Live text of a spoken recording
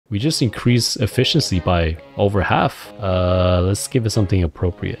We just increased efficiency by over half. Let's give it something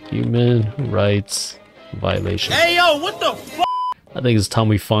appropriate. Human rights violation. Hey yo, what the fuck? I think it's time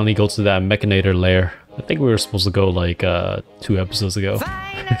we finally go to that Mechanator lair. I think we were supposed to go like 2 episodes ago.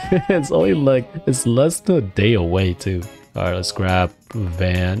 It's only like, it's less than a day away too. Alright, let's grab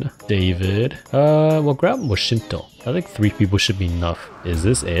Van, David. We'll grab Moshinto. I think 3 people should be enough. Is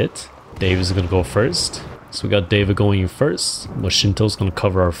this it? David's gonna go first. So we got David going first. Moshinto's gonna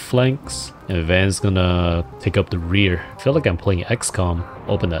cover our flanks. And Van's gonna take up the rear. I feel like I'm playing XCOM.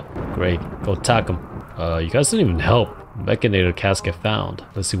 Open that. Great. Go attack him. You guys didn't even help. Mechanator casket found.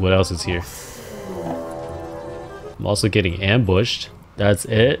 Let's see what else is here. I'm also getting ambushed. That's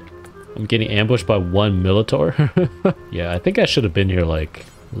it. I'm getting ambushed by 1 Militor. Yeah, I think I should have been here like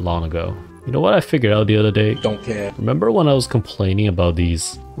long ago. You know what I figured out the other day? Don't care. Remember when I was complaining about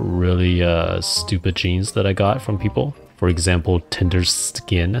these really stupid genes that I got from people? For example, tender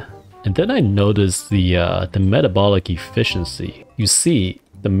skin. And then I noticed the metabolic efficiency. You see,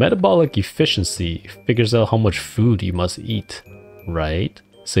 the metabolic efficiency figures out how much food you must eat, right?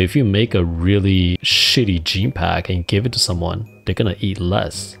 So if you make a really shitty gene pack and give it to someone, they're gonna eat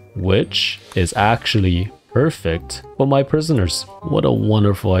less, which is actually perfect for my prisoners. What a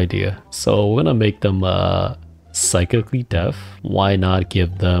wonderful idea. So we're gonna make them psychically deaf. Why not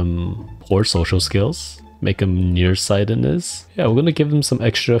give them poor social skills? Make them nearsightedness. Yeah, we're gonna give them some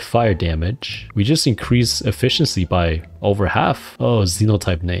extra fire damage. We just increased efficiency by over half. Oh,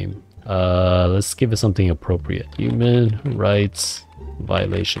 xenotype name. Let's give it something appropriate. Human rights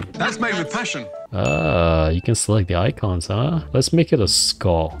violation. That's made with passion. You can select the icons, huh? Let's make it a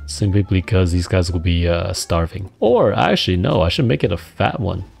skull, simply because these guys will be starving. Or actually, no, I should make it a fat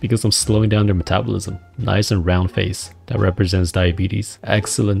one because I'm slowing down their metabolism. Nice and round face. That represents diabetes.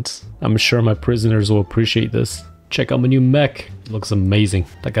 Excellent. I'm sure my prisoners will appreciate this. Check out my new mech. It looks amazing.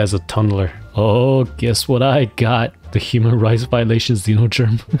 That guy's a tunneler. Oh, guess what I got? The human rights violation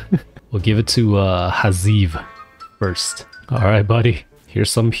xenogerm. We'll give it to Haziv first. Alright, buddy. Here's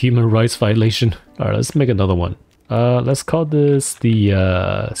some human rights violation. Alright, let's make another one. Let's call this the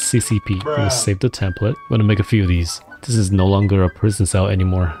CCP. I'm gonna save the template. I'm gonna make a few of these. This is no longer a prison cell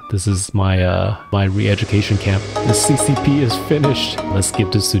anymore. This is my my re-education camp. The CCP is finished. Let's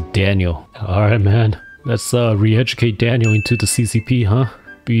give this to Daniel. Alright, man. Let's re-educate Daniel into the CCP, huh?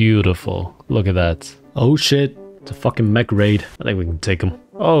 Beautiful. Look at that. Oh shit. It's a fucking mech raid. I think we can take him.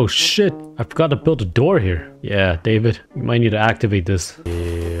 Oh shit, I forgot to build a door here. Yeah, David, you might need to activate this.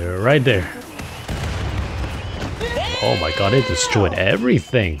 Yeah, right there. Oh my god, it destroyed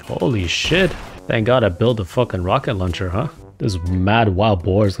everything. Holy shit. Thank god I built a fucking rocket launcher, huh? This mad wild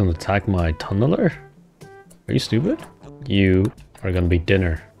boar is gonna attack my tunneler? Are you stupid? You are gonna be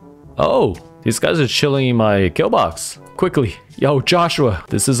dinner. Oh, these guys are chilling in my kill box. Quickly. Yo, Joshua,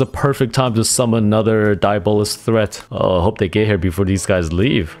 this is a perfect time to summon another Diabolus threat. Oh, I hope they get here before these guys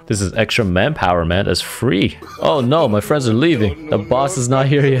leave. This is extra manpower, man. That's free. Oh no, my friends are leaving. The boss is not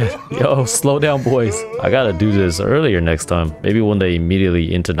here yet. Yo, slow down, boys. I gotta do this earlier next time. Maybe when they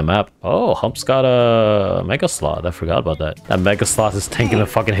immediately enter the map. Oh, Hump's got a Mega Sloth. I forgot about that. That Mega Sloth is tanking the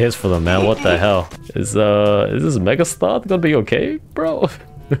fucking hits for them, man. What the hell? Is this Mega Sloth gonna be okay, bro?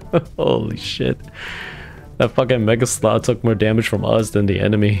 Holy shit. That fucking Mega Sloth took more damage from us than the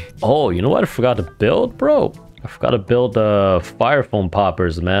enemy. Oh, you know what I forgot to build, bro? I forgot to build fire foam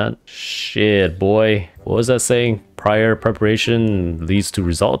poppers, man. Shit, boy. What was that saying? Prior preparation leads to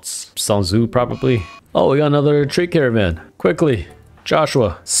results? Sun Tzu, probably. Oh, we got another trade caravan. Quickly.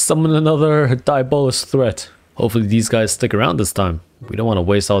 Joshua, summon another Diabolus threat. Hopefully these guys stick around this time. We don't want to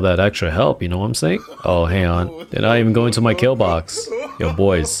waste all that extra help, you know what I'm saying? Oh, hang on. They're not even going to my kill box. Yo,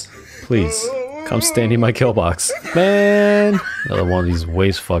 boys, please. Come stand in my kill box. Man! Another one of these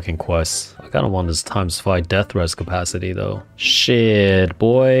waste fucking quests. I kinda want this ×5 death threats capacity though. Shit,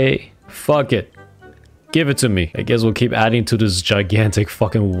 boy. Fuck it. Give it to me. I guess we'll keep adding to this gigantic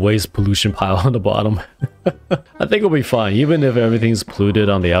fucking waste pollution pile on the bottom. I think it'll be fine. Even if everything's polluted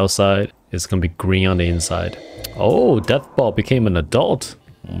on the outside, it's gonna be green on the inside. Oh, Deathball became an adult.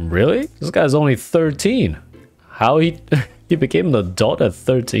 Really? This guy's only 13. How he became an adult at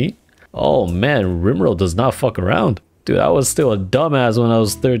 13? Oh man, Rimworld does not fuck around. Dude, I was still a dumbass when I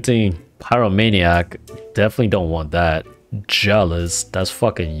was 13. Pyromaniac, definitely don't want that. Jealous, that's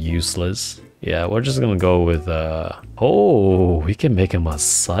fucking useless. Yeah, we're just gonna go with, oh, we can make him a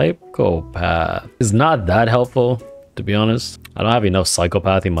psychopath. It's not that helpful, to be honest. I don't have enough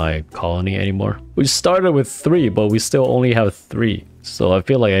psychopath in my colony anymore. We started with 3, but we still only have 3. So I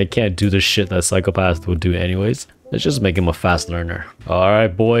feel like I can't do the shit that psychopaths would do anyways. Let's just make him a fast learner.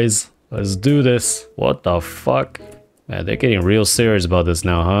 Alright, boys. Let's do this. What the fuck? Man, they're getting real serious about this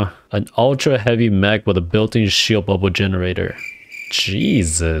now, huh? An ultra heavy mech with a built-in shield bubble generator.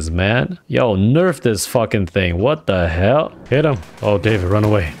 Jesus, man. Yo, nerf this fucking thing. What the hell? Hit him. Oh, David, run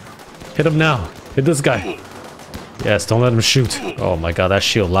away. Hit him now. Hit this guy. Yes, don't let him shoot. Oh my god, that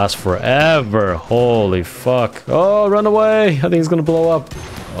shield lasts forever. Holy fuck. Oh, run away. I think he's gonna blow up.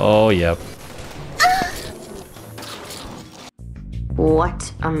 Oh, yep.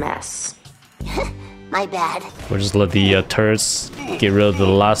 What a mess. My bad. We'll just let the turrets get rid of the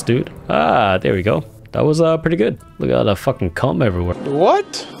last dude. Ah, there we go. That was pretty good. Look at all the fucking cum everywhere.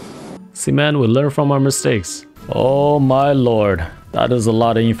 What? See, man, we learn from our mistakes. Oh my lord. That is a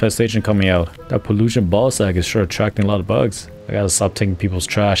lot of infestation coming out. That pollution ball sack is sure attracting a lot of bugs. I gotta stop taking people's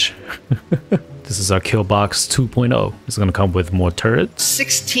trash. This is our kill box 2.0. It's gonna come with more turrets.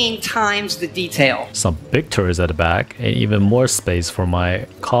 16 times the detail. Some big turrets at the back, and even more space for my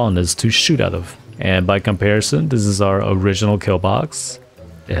colonists to shoot out of. And by comparison, this is our original kill box.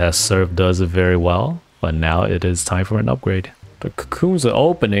 It has served us very well, but now it is time for an upgrade. The cocoons are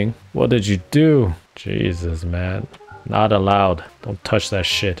opening. What did you do? Jesus, man. Not allowed. Don't touch that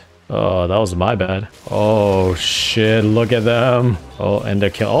shit. Oh, that was my bad. Oh, shit. Look at them. Oh, and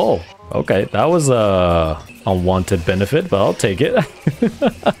they're kill. Oh, okay. That was a unwanted benefit, but I'll take it.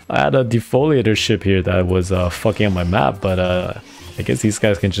 I had a defoliator ship here that was fucking up my map, but I guess these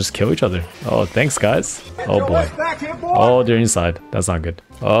guys can just kill each other. Oh, thanks, guys. Oh, boy. Oh, they're inside. That's not good.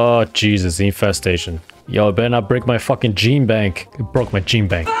 Oh, Jesus. Infestation. Yo, I better not break my fucking gene bank. It broke my gene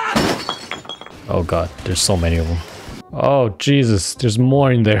bank. Oh, God. There's so many of them. Oh, Jesus. There's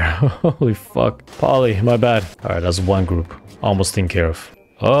more in there. Holy fuck. Polly, my bad. Alright, that's one group. Almost taken care of.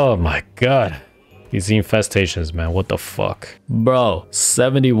 Oh, my God. These infestations, man. What the fuck? Bro,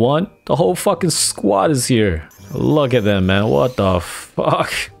 71? The whole fucking squad is here. Look at them, man. What the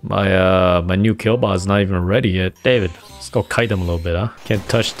fuck? My new kill bot is not even ready yet. David, let's go kite them a little bit, huh? Can't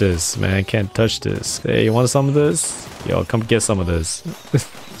touch this, man. Can't touch this. Hey, you want some of this? Yo, come get some of this.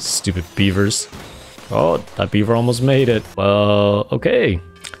 Stupid beavers. Oh, that beaver almost made it. Well, okay.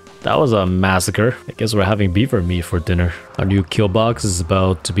 That was a massacre. I guess we're having beaver meat for dinner. Our new kill box is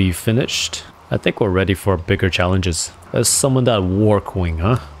about to be finished. I think we're ready for bigger challenges. Let's summon that Wark Wing,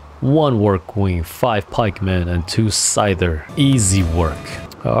 huh? 1 Wark Wing, 5 pikemen, and 2 scyther. Easy work.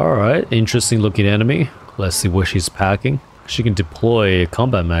 Alright, interesting looking enemy. Let's see what she's packing. She can deploy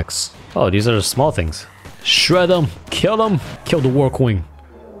combat mechs. Oh, these are the small things. Shred them! Kill them! Kill the Wark Wing!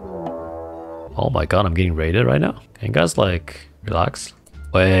 Oh my god, I'm getting raided right now? Can you guys, like, relax?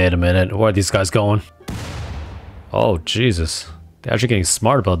 Wait a minute, where are these guys going? Oh, Jesus. They're actually getting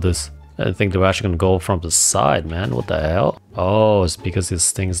smart about this. I didn't think they were actually gonna go from the side, man. What the hell? Oh, it's because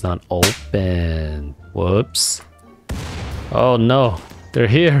this thing's not open. Whoops. Oh no, they're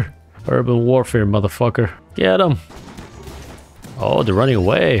here. Urban warfare, motherfucker. Get them. Oh, they're running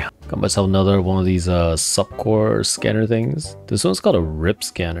away. Got myself another one of these subcore scanner things. This one's called a rip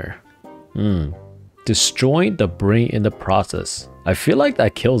scanner. Destroying the brain in the process. I feel like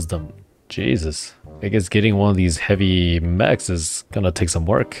that kills them. Jesus. I guess getting one of these heavy mechs is gonna take some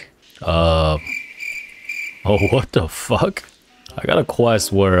work. Oh, what the fuck? I got a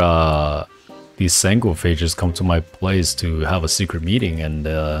quest where these sanguophages come to my place to have a secret meeting, and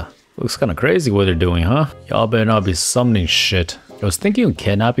looks kind of crazy what they're doing, huh? Y'all better not be summoning shit. I was thinking of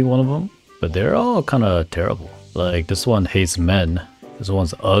kidnapping one of them, but they're all kind of terrible. Like, this one hates men. This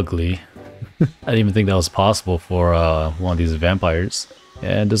one's ugly. I didn't even think that was possible for one of these vampires.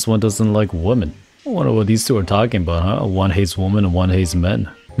 And this one doesn't like women. I wonder what these two are talking about, huh? One hates women and one hates men.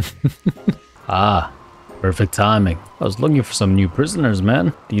 Ah, perfect timing. I was looking for some new prisoners,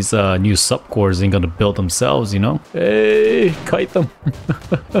 man. These new subcores ain't gonna build themselves, you know? Hey, kite them.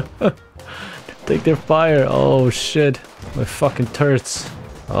 Take their fire. Oh shit, my fucking turrets.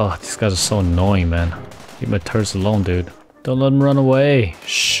 Oh, these guys are so annoying, man. Leave my turrets alone, dude. Don't let them run away.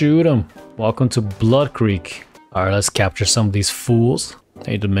 Shoot them. Welcome to Blood Creek. Alright, let's capture some of these fools.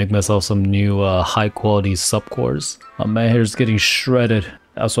 I need to make myself some new high quality subcores. My man here is getting shredded.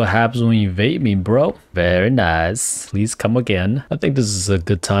 That's what happens when you invade me, bro. Very nice. Please come again. I think this is a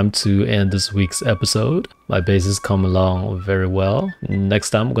good time to end this week's episode. My base has come along very well. Next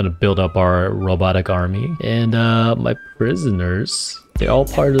time, I'm going to build up our robotic army. And my prisoners, they're all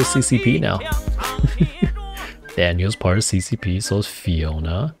part of the CCP now. Daniel's part of CCP, so is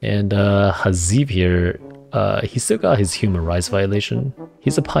Fiona. And Hazib here, he still got his human rights violation.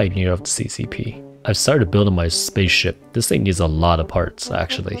 He's a pioneer of the CCP. I've started building my spaceship. This thing needs a lot of parts,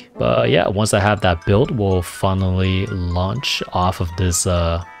 actually. But yeah, once I have that built, we'll finally launch off of this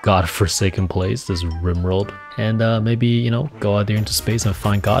godforsaken place, this Rimworld. And maybe, you know, go out there into space and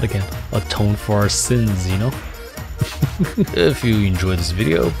find God again. Atone for our sins, you know? If you enjoyed this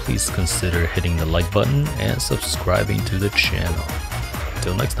video, please consider hitting the like button and subscribing to the channel.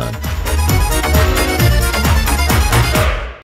 Till next time.